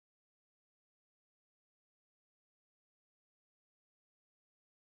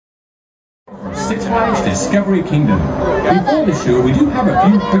Six Flags Discovery Kingdom. Before the show, we do have a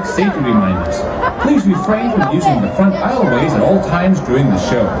few quick safety reminders. Please refrain from using the front aisleways at all times during the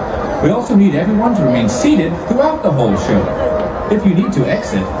show. We also need everyone to remain seated throughout the whole show. If you need to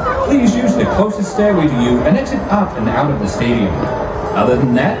exit, please use the closest stairway to you and exit up and out of the stadium. Other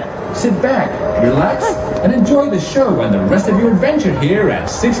than that, sit back, relax, and enjoy the show and the rest of your adventure here at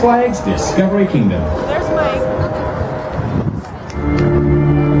Six Flags Discovery Kingdom. There's Mike.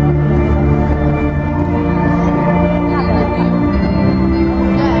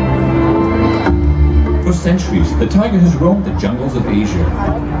 For centuries, the tiger has roamed the jungles of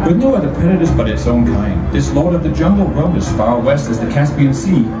Asia. With no other predators but its own kind, this lord of the jungle roamed as far west as the Caspian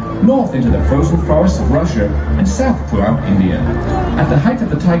Sea, north into the frozen forests of Russia, and south throughout India. At the height of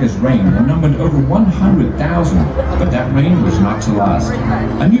the tiger's reign, it numbered over 100,000, but that reign was not to last.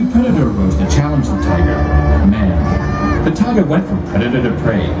 A new predator arose to challenge the tiger: man. The tiger went from predator to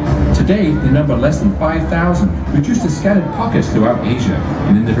prey. Today, they number less than 5,000, reduced to scattered pockets throughout Asia,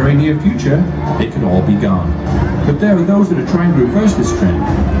 and in the very near future, they could all be gone. But there are those that are trying to reverse this trend.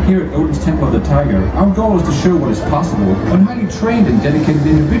 Here at Odin's Temple of the Tiger, our goal is to show what is possible when highly trained and dedicated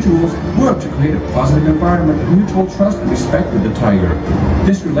individuals work to create a positive environment of mutual trust and respect with the tiger.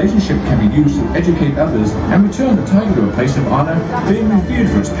 This relationship can be used to educate others and return the tiger to a place of honor, being revered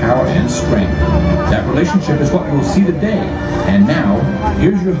for its power and strength. That relationship is what you will see today. And now,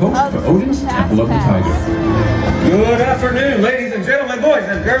 here's your host for Odin's Temple of the Tiger. Good afternoon, ladies and gentlemen, boys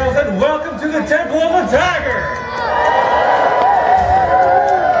and girls, and welcome to the Temple of the Tiger!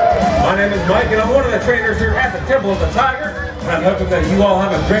 My name is Mike, and I'm one of the trainers here at the Temple of the Tiger. And I'm hoping that you all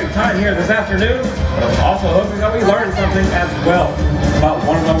have a great time here this afternoon. But I'm also hoping that we learn something as well about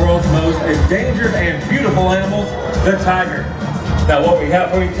one of the world's most endangered and beautiful animals, the tiger. Now, what we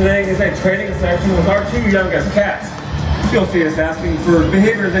have for you today is a training session with our two youngest cats. You'll see us asking for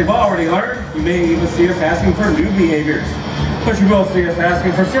behaviors they've already learned. You may even see us asking for new behaviors. But you will see us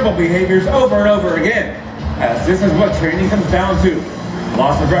asking for simple behaviors over and over again, as this is what training comes down to.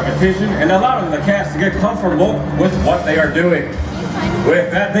 Lots of repetition and allowing the cats to get comfortable with what they are doing.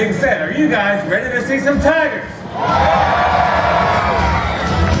 With that being said, are you guys ready to see some tigers?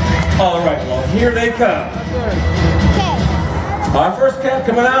 All right, well, here they come. Our first cat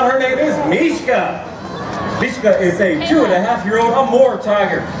coming out, her name is Mishka. Mishka is a 2.5-year-old Amur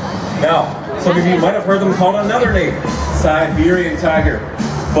tiger. Now, some of you might have heard them called another name, Siberian tiger.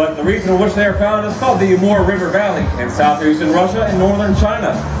 But the region in which they are found is called the Amur River Valley in southeastern Russia and northern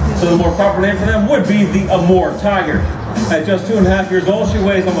China. So the more proper name for them would be the Amur tiger. At just 2.5 years old, she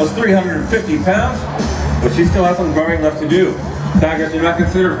weighs almost 350 pounds, but she still has some growing left to do. Tigers are not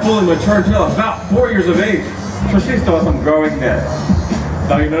considered fully mature until about 4 years of age, so she still has some growing yet.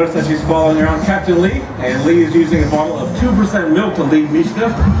 Now you notice that she's following around Captain Lee, and Lee is using a bottle of 2% milk to lead Mishka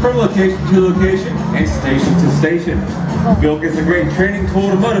from location to location and station to station. Milk is a great training tool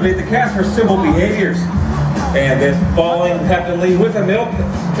to motivate the cats for simple behaviors. And this following Captain Lee with the milk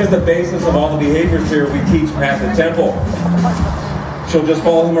is the basis of all the behaviors here we teach at the temple. She'll just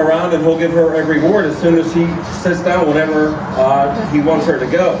follow him around and he'll give her a reward as soon as he sits down whenever he wants her to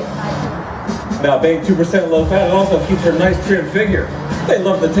go. Now, being 2% low fat, it also keeps her nice trim figure. They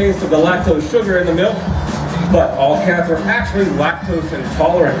love the taste of the lactose sugar in the milk, but all cats are actually lactose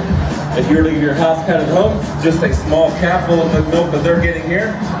intolerant. If you were to leave your house cat at home, just a small cap full of the milk that they're getting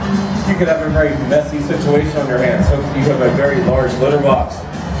here, you could have a very messy situation on your hands. So you have a very large litter box.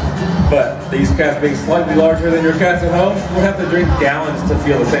 But these cats being slightly larger than your cats at home would have to drink gallons to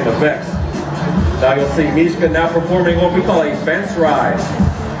feel the same effects. Now you'll see Mishka now performing what we call a fence rise.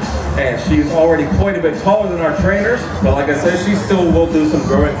 And she's already quite a bit taller than our trainers, but like I said, she still will do some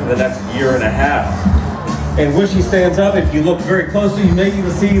growing for the next 1.5 years. And when she stands up, if you look very closely, you may even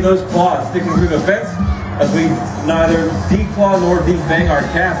see those claws sticking through the fence, as we neither declaw nor defang our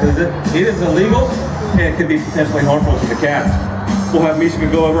cats. It is illegal, and it can be potentially harmful to the cats. We'll have Mishka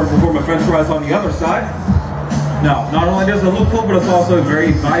go over and perform a fence rise on the other side. Now, not only does it look cool, but it's also a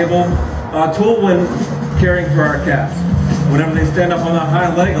very valuable tool when caring for our cats. Whenever they stand up on that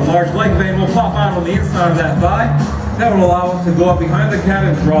hind leg, a large leg vein will pop out on the inside of that thigh. That will allow us to go up behind the cat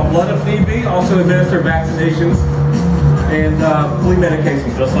and draw blood if need be, also administer vaccinations and flea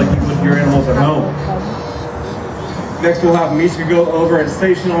medication, just like you would your animals at home. Next, we'll have Mishka go over and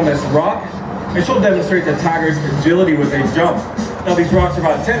station on this rock, and she'll demonstrate the tiger's agility with a jump. Now, these rocks are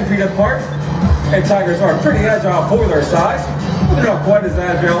about 10 feet apart, and tigers are pretty agile for their size, but they're not quite as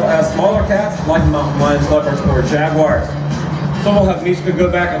agile as smaller cats like mountain lions, leopards, or jaguars. So we'll have Mishka go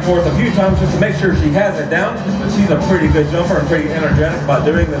back and forth a few times just to make sure she has it down, but she's a pretty good jumper and pretty energetic about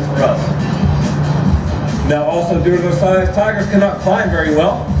doing this for us. Now, also due to their size, tigers cannot climb very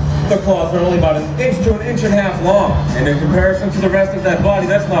well, The claws are only about an inch to an inch and a half long, and in comparison to the rest of that body,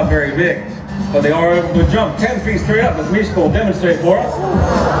 that's not very big. But they are able to jump 10 feet straight up, as Mishka will demonstrate for us.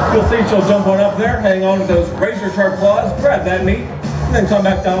 You'll see she'll jump on up there, hang on to those razor-sharp claws, grab that meat, and then come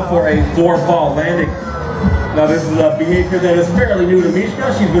back down for a 4-paw landing. Now this is a behavior that is fairly new to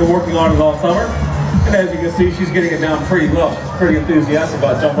Mishka. She's been working on it all summer. And as you can see, she's getting it down pretty low. She's pretty enthusiastic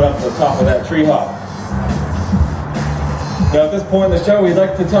about jumping up to the top of that tree hop. Now at this point in the show, we'd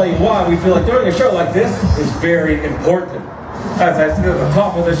like to tell you why we feel like doing a show like this is very important. As I said at the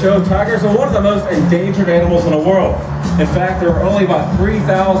top of the show, tigers are one of the most endangered animals in the world. In fact, there are only about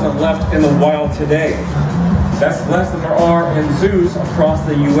 3,000 left in the wild today. That's less than there are in zoos across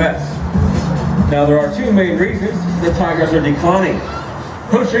the U.S. Now there are two main reasons that tigers are declining: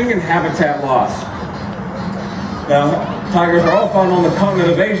 poaching and habitat loss. Now, tigers are all found on the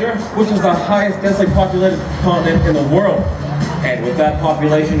continent of Asia, which is the highest densely populated continent in the world. And with that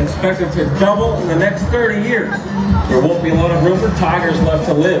population expected to double in the next 30 years, there won't be a lot of room for tigers left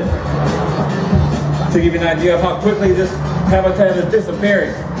to live. To give you an idea of how quickly this habitat is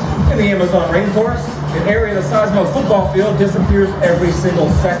disappearing, in the Amazon rainforest, an area the size of a football field disappears every single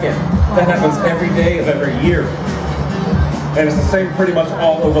second. That happens every day of every year. And it's the same pretty much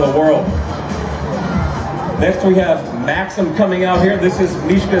all over the world. Next we have Maxim coming out here. This is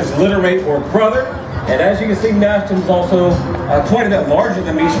Mishka's littermate or brother. And as you can see, Maxim's also quite a bit larger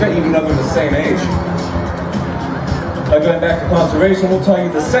than Mishka, even though they're the same age. Going back to conservation, we'll tell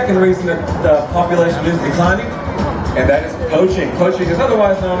you the second reason that the population is declining, and that is poaching. Poaching is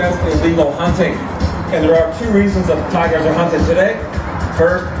otherwise known as illegal hunting. And there are two reasons that tigers are hunted today.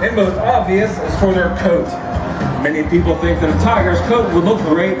 First, and most obvious, is for their coat. Many people think that a tiger's coat would look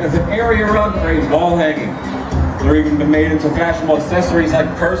great as an area rug or a wall hanging. They're even been made into fashionable accessories like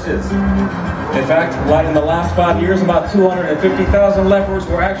purses. In fact, right in the last 5 years, about 250,000 leopards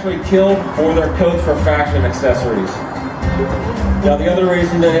were actually killed for their coats for fashion accessories. Now, the other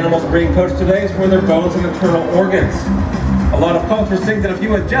reason that animals are being poached today is for their bones and internal organs. A lot of cultures think that if you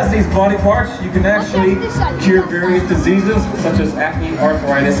ingest these body parts, you can actually cure various diseases such as acne,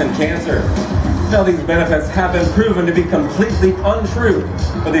 arthritis, and cancer. Now, these benefits have been proven to be completely untrue,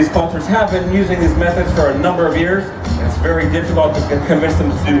 but these cultures have been using these methods for a number of years, and it's very difficult to convince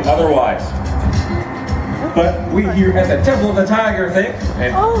them to do otherwise. But we here at the Temple of the Tiger think,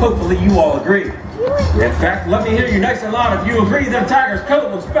 and hopefully you all agree. In fact, let me hear you nice and loud if you agree that a tiger's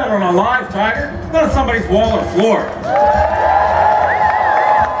coat looks better on a live tiger than on somebody's wall or floor.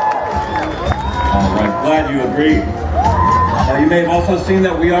 All right, glad you agree. Now, you may have also seen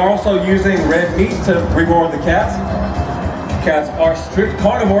that we are also using red meat to reward the cats. Cats are strict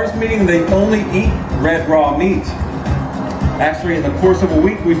carnivores, meaning they only eat red raw meat. Actually, in the course of a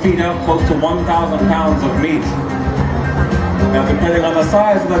week, we feed out close to 1,000 pounds of meat. Now, depending on the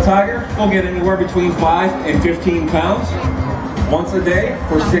size of the tiger, we'll get anywhere between 5 and 15 pounds once a day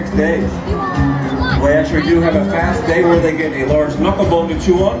for 6 days. We actually do have a fast day where they get a large knuckle bone to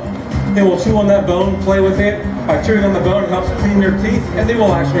chew on. They will chew on that bone, play with it. By chewing on the bone, it helps clean their teeth, and they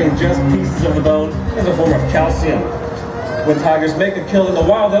will actually ingest pieces of the bone as a form of calcium. When tigers make a kill in the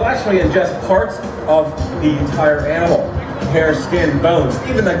wild, they'll actually ingest parts of the entire animal. Hair, skin, bones,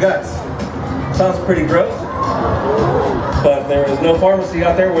 even the guts. Sounds pretty gross, but there is no pharmacy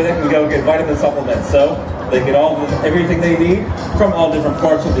out there where they can go get vitamin supplements, so they get everything they need from all different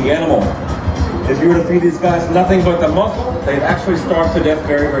parts of the animal. If you were to feed these guys nothing but the muscle, they'd actually starve to death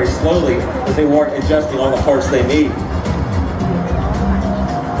very, very slowly if they weren't ingesting all the parts they need.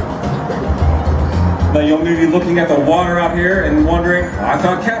 Now you'll be looking at the water out here and wondering, I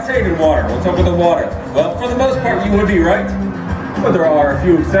thought cats hated water. What's up with the water? Well, for the most part, you would be right. But there are a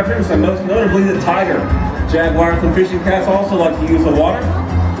few exceptions, and most notably the tiger. Jaguars and fishing cats also like to use the water.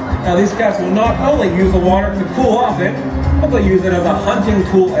 Now these cats will not only use the water to cool off in, but they'll use it as a hunting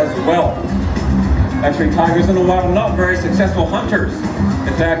tool as well. Actually, tigers in the wild are not very successful hunters.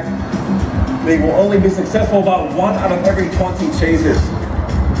 In fact, they will only be successful about 1 out of every 20 chases.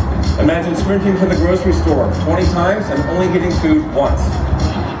 Imagine sprinting to the grocery store 20 times and only getting food once.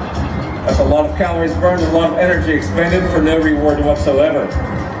 That's a lot of calories burned and a lot of energy expended for no reward whatsoever.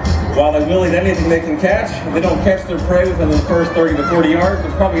 While they will eat anything they can catch, if they don't catch their prey within the first 30 to 40 yards,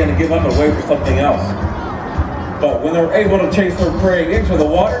 they're probably going to give up and wait for something else. But when they're able to chase their prey into the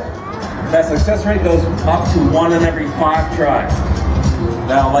water, that success rate goes up to 1 in every 5 tries.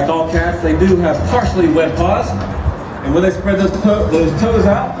 Now, like all cats, they do have partially webbed paws, and when they spread those toes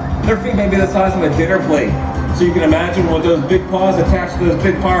out, their feet may be the size of a dinner plate. So you can imagine with those big paws attached to those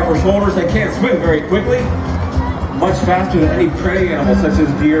big powerful shoulders, they can't swim very quickly, much faster than any prey animal such as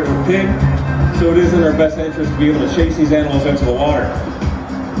deer or pig. So it is in their best interest to be able to chase these animals into the water.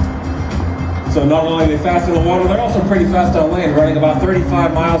 So not only are they fast in the water, they're also pretty fast on land, running about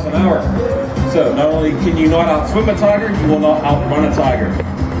 35 miles an hour. So not only can you not outswim a tiger, you will not outrun a tiger.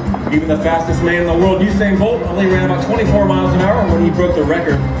 Even the fastest man in the world, Usain Bolt, only ran about 24 miles an hour when he broke the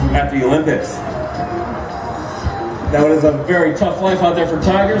record at the Olympics. Now it is a very tough life out there for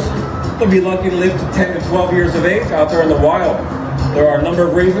tigers. They'll be lucky to live to 10 to 12 years of age out there in the wild. There are a number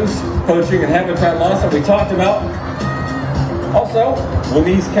of reasons, poaching and habitat loss that we talked about. Also, when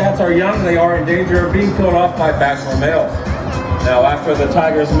these cats are young, they are in danger of being killed off by bachelor males. Now after the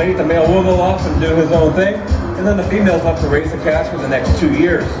tigers mate, the male will go off and do his own thing, and then the females have to raise the cats for the next 2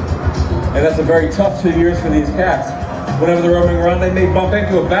 years. And that's a very tough 2 years for these cats. Whenever they're roaming around, they may bump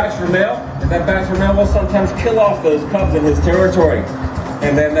into a bachelor male, and that bachelor male will sometimes kill off those cubs in his territory.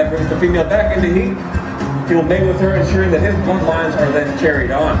 And then that brings the female back into heat. He'll mate with her, ensuring that his bloodlines are then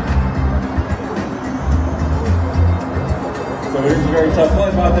carried on. So it is a very tough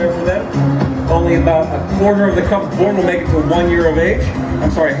life out there for them. Only about a quarter of the cubs born will make it to 1 year of age.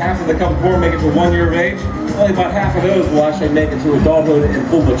 I'm sorry, half of the cubs born make it to 1 year of age. Only about half of those will actually make it to adulthood and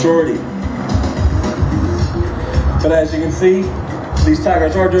full maturity. But as you can see, these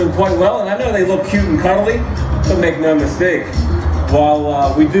tigers are doing quite well, and I know they look cute and cuddly, but make no mistake.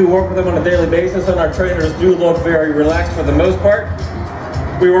 While we do work with them on a daily basis, and our trainers do look very relaxed for the most part,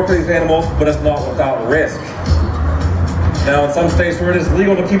 we work with these animals, but it's not without risk. Now, in some states where it is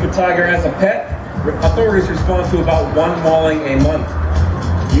legal to keep a tiger as a pet, authorities respond to about 1 mauling a month,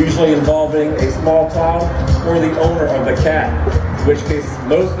 usually involving a small child or the owner of the cat, in which case,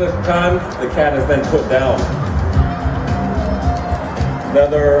 most of the time, the cat is then put down. Now,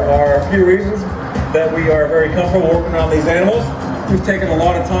 there are a few reasons that we are very comfortable working on these animals. We've taken a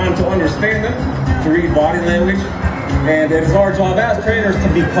lot of time to understand them, to read body language, and it is our job as trainers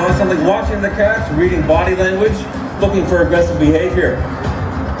to be constantly watching the cats, reading body language, looking for aggressive behavior.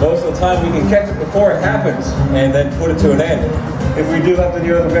 Most of the time we can catch it before it happens and then put it to an end. If we do have to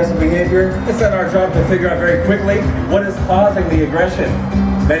deal with aggressive behavior, it's then our job to figure out very quickly what is causing the aggression.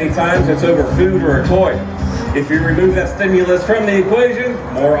 Many times it's over food or a toy. If you remove that stimulus from the equation,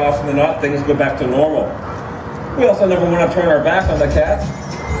 more often than not, things go back to normal. We also never want to turn our back on the cats,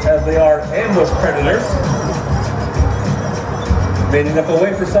 as they are ambush predators. Meaning that they'll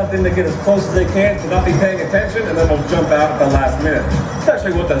wait for something to get as close as they can to not be paying attention, and then they'll jump out at the last minute. It's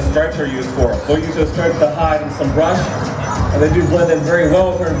actually what the stripes are used for. They'll use those stripes to hide in some brush, and they do blend in very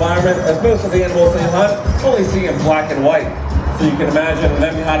well with their environment, as most of the animals they hunt only see in black and white. So you can imagine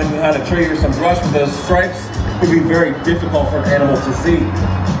them hiding behind a tree or some brush with those stripes would be very difficult for an animal to see.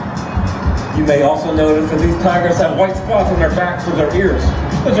 You may also notice that these tigers have white spots on their backs or their ears.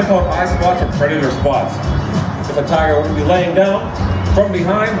 Those are called eye spots or predator spots. If a tiger were to be laying down, from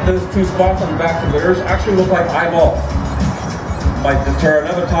behind, those 2 spots on the back of the ears actually look like eyeballs. Might deter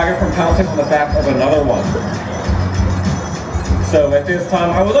another tiger from pouncing on the back of another one. So at this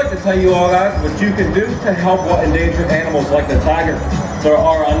time, I would like to tell you all guys what you can do to help endangered animals like the tiger. There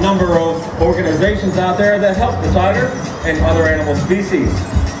are a number of organizations out there that help the tiger and other animal species.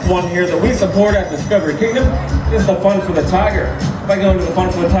 One here that we support at Discovery Kingdom is the Fund for the Tiger. By going to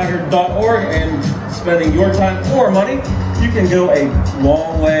thefundforthetiger.org and spending your time or money, you can go a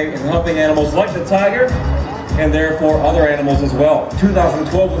long way in helping animals like the tiger and therefore other animals as well.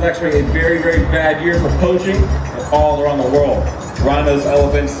 2012 was actually a very, very bad year for poaching all around the world. Rhinos,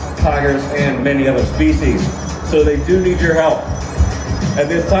 elephants, tigers, and many other species. So they do need your help. At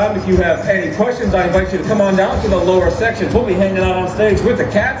this time, if you have any questions, I invite you to come on down to the lower sections. We'll be hanging out on stage with the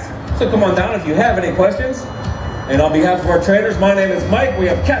cats, so come on down if you have any questions. And on behalf of our trainers, my name is Mike. We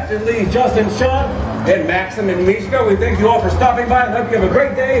have Captain Lee, Justin, Sean, and Maxim and Mishka. We thank you all for stopping by and hope you have a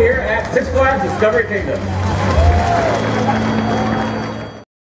great day here at Six Flags Discovery Kingdom.